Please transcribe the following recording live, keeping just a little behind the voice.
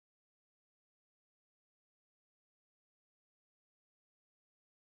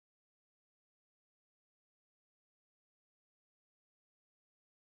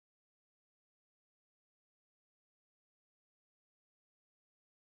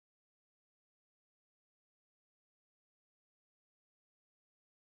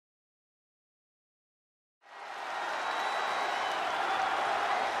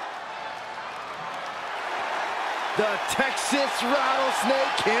the Texas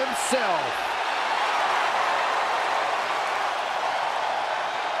Rattlesnake himself.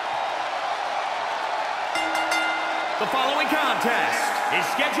 The following contest is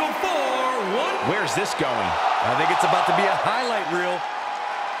scheduled for one. Where's this going? I think it's about to be a highlight reel.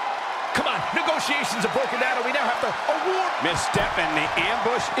 Come on, negotiations are broken down, and we now have to award. Misstep, and the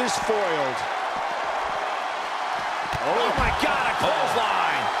ambush is foiled. Oh my God, a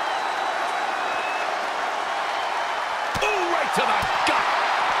clothesline. Ooh, right to the gut.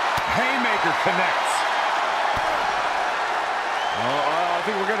 Haymaker connects. Oh, I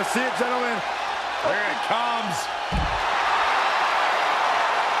think we're going to see it, gentlemen. Here it comes.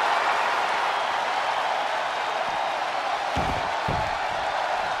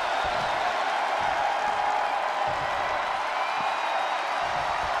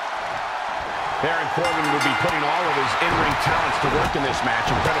 Baron Corbin will be putting all of his in-ring talents to work in this match.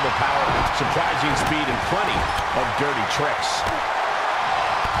 Incredible power, surprising speed, and plenty of dirty tricks.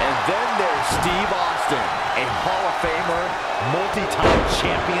 And then there's Steve Austin, a Hall of Famer, multi-time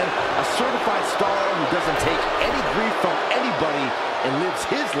champion, a certified star who doesn't take any grief from anybody and lives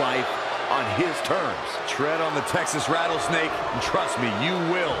his life on his terms. Tread on the Texas Rattlesnake, and trust me, you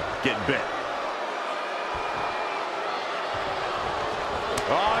will get bit.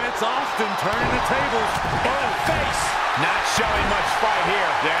 Oh, it's Austin turning the tables. Oh, face! Not showing much fight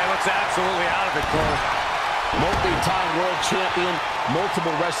here. Yeah, he looks absolutely out of it, Cole. Multi-time world champion,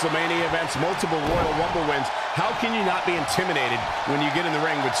 multiple WrestleMania events, multiple Royal Rumble wins. How can you not be intimidated when you get in the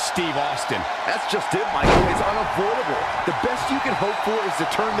ring with Steve Austin? That's just it, Michael. It's unavoidable. The best you can hope for is to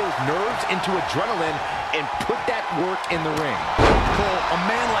turn those nerves into adrenaline and put that work in the ring. Cole, a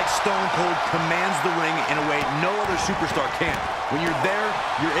man like Stone Cold commands the ring in a way no other superstar can. When you're there,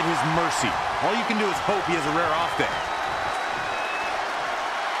 you're at his mercy. All you can do is hope he has a rare off day.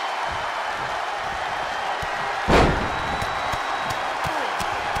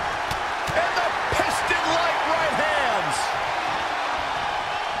 And the piston-like right hands.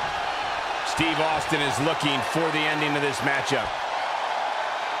 Steve Austin is looking for the ending of this matchup.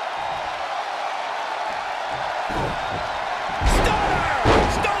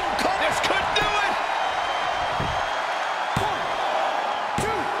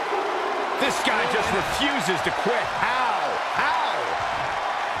 This guy just refuses to quit. How?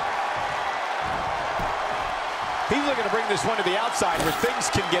 He's looking to bring this one to the outside where things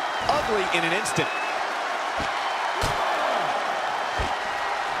can get ugly in an instant.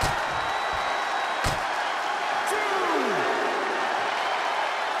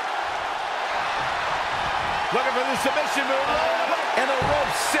 Looking for the submission move. And the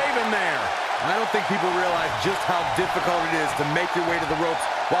rope saving there. I don't think people realize just how difficult it is to make your way to the ropes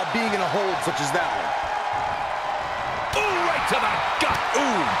while being in a hold such as that one. Ooh, right to the gut.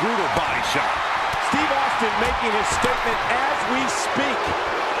 Ooh, brutal body shot. Steve Austin making his statement as we speak.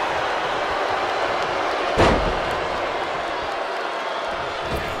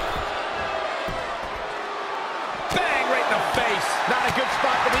 Bang, right in the face. Not a good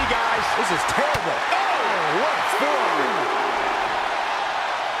spot to be, guys. This is terrible. Oh, what a forward.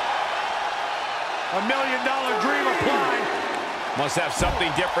 $1 million dream applied. Must have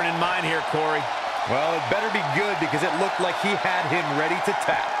something different in mind here, Corey. Well, it better be good because it looked like he had him ready to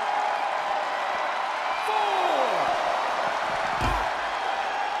tap. 4, 5.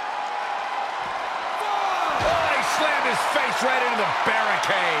 Oh, he slammed his face right into the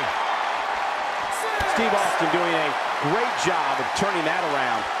barricade. Steve Austin doing a great job of turning that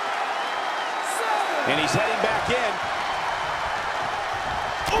around. And he's heading back in.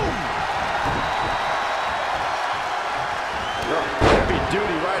 Heavy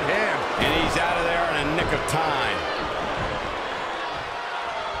duty right hand. And he's out of there in a nick of time.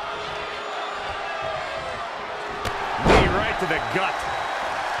 Knee right to the gut.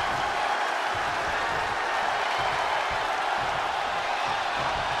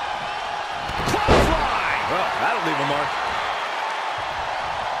 Clothesline! Well, that'll leave a mark.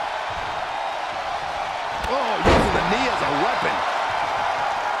 Oh, using the knee as a weapon.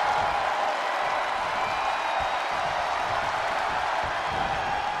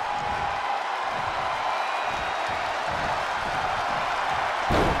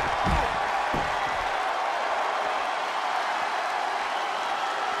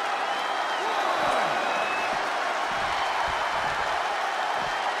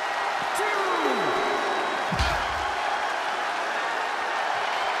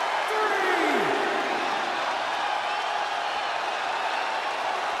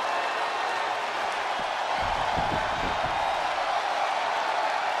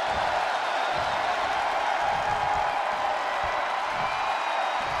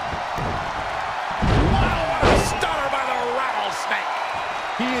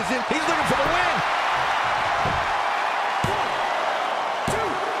 He is in. He's looking for the win. 1, 2,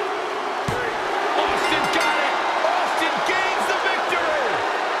 3. Austin got it. Austin gains the victory.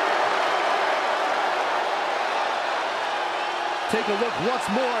 Take a look once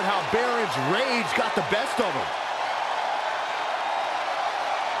more at how Baron's rage got the best of him.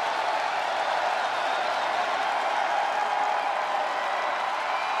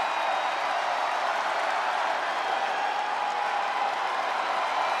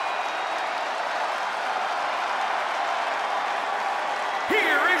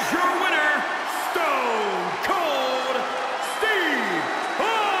 Here is your winner, Stone Cold Steve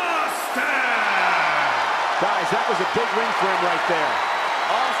Austin! Guys, that was a big win for him right there.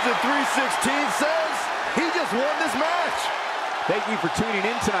 Austin 316 says he just won this match. Thank you for tuning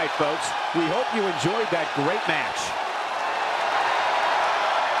in tonight, folks. We hope you enjoyed that great match.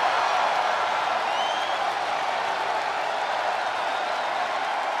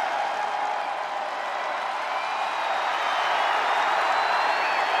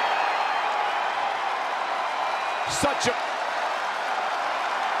 Such a...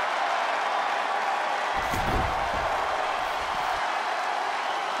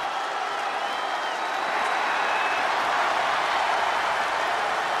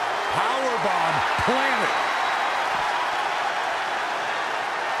 Powerbomb planted.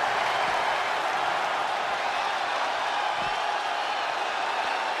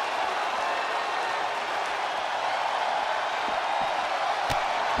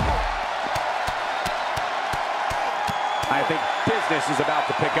 I think business is about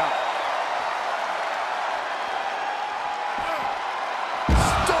to pick up.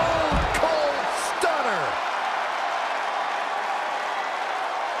 Stone Cold Stunner.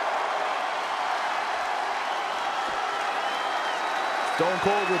 Stone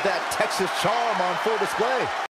Cold with that Texas charm on full display.